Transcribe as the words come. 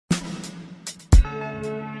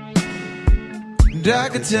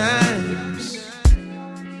Darker times,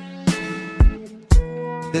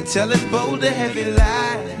 they're telling bold and heavy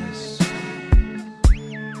lies.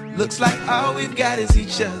 Looks like all we've got is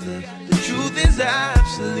each other. The truth is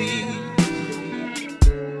obsolete.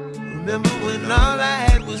 Remember when all I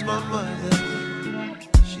had was my mother?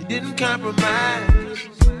 She didn't compromise.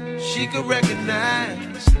 She could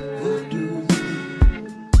recognize voodoo.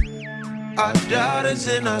 Our daughters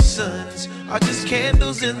and our sons are just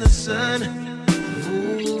candles in the sun.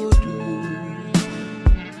 Voodoo.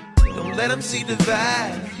 Don't let them see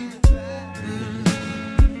divide.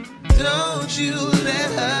 Don't you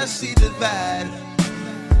let her see divide.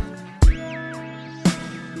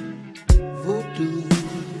 Voodoo.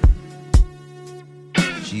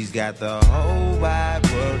 She's got the whole wide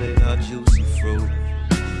world in her juicy fruit.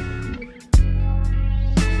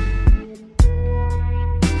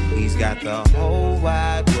 He's got the whole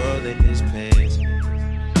wide world in his pants.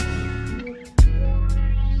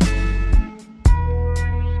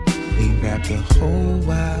 He wrapped the whole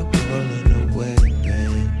wide world in a wedding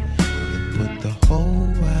band and put the whole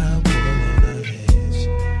wide world on her hands.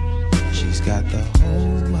 She's got the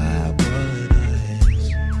whole wide world in her hands.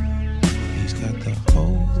 He's got the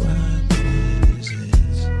whole wide world in his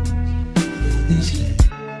hands. His hands.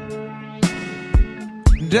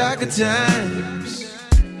 Darker times,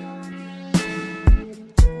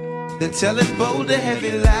 they're telling bold and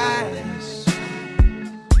heavy lies.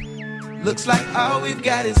 Looks like all we've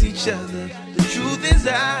got is each other. The truth is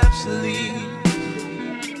obsolete.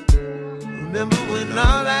 Remember when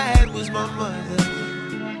all I had was my mother?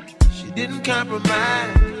 She didn't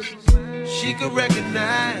compromise. She could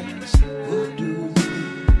recognize voodoo.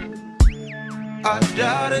 Our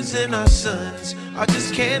daughters and our sons are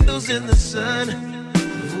just candles in the sun.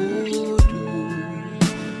 Voodoo.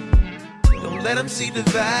 Don't let them see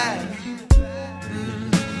divide.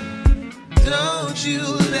 Don't you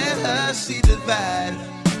let her see divide.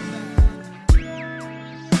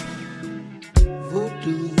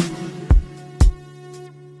 Voodoo.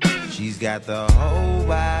 She's got the whole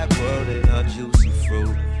wide world in her juicy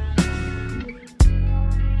fruit.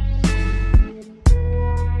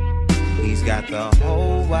 He's got the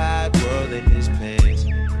whole wide world in his pants.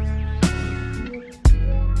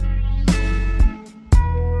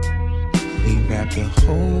 He wrapped the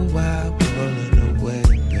whole wide world in a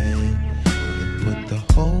wedding band and put the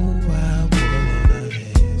whole wide world on her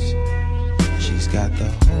hands. She's got the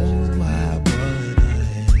whole wide world in her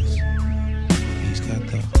hands. He's got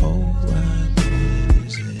the whole wide world in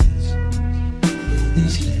his hands.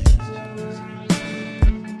 His hands.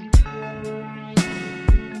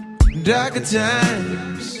 Darker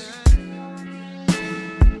times,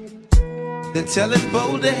 they're telling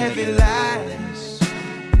bold and heavy lies.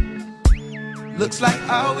 Looks like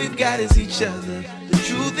all we've got is each other. The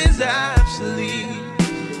truth is obsolete.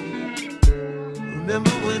 Remember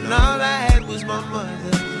when all I had was my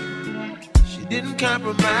mother? She didn't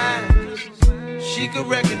compromise. She could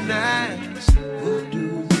recognize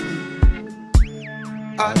voodoo.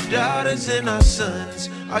 Our daughters and our sons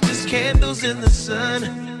are just candles in the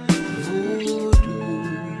sun. Voodoo.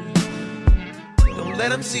 Don't let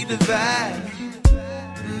them see divide.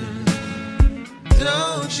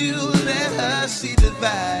 Don't you let her see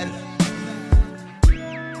divide.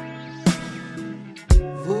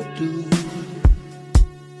 Voodoo.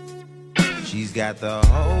 She's got the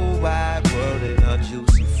whole wide world in her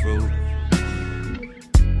juicy fruit.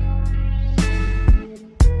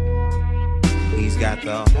 He's got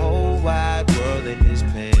the whole wide world in his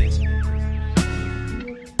pants.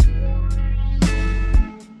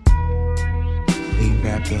 He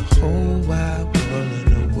wrapped the whole wide world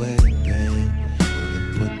in a wedding band and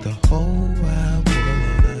put the whole wide world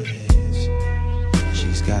on her hands.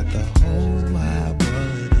 She's got the whole wide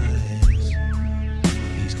world in her hands.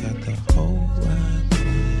 He's got the whole wide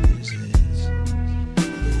world in his hands.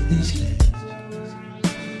 His hands.